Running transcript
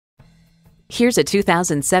Here's a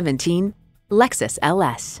 2017 Lexus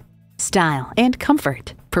LS. Style and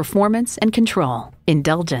comfort, performance and control,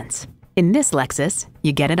 indulgence. In this Lexus,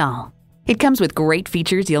 you get it all. It comes with great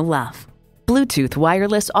features you'll love. Bluetooth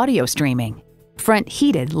wireless audio streaming, front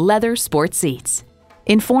heated leather sport seats,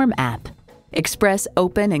 Inform app, express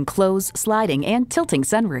open and close sliding and tilting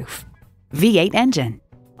sunroof, V8 engine,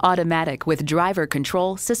 automatic with driver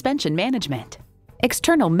control suspension management,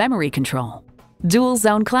 external memory control, dual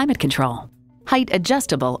zone climate control, height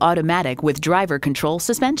adjustable automatic with driver control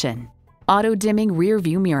suspension, auto dimming rear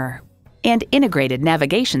view mirror, and integrated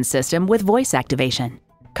navigation system with voice activation.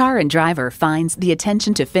 Car and Driver finds the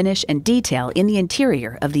attention to finish and detail in the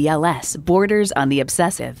interior of the LS borders on the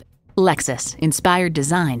obsessive. Lexus inspired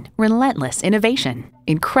design, relentless innovation,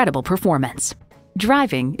 incredible performance.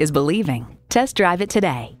 Driving is believing. Test drive it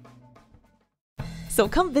today. So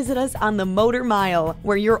come visit us on the Motor Mile,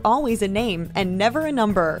 where you're always a name and never a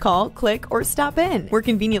number. Call, click, or stop in. We're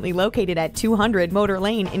conveniently located at 200 Motor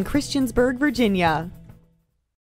Lane in Christiansburg, Virginia.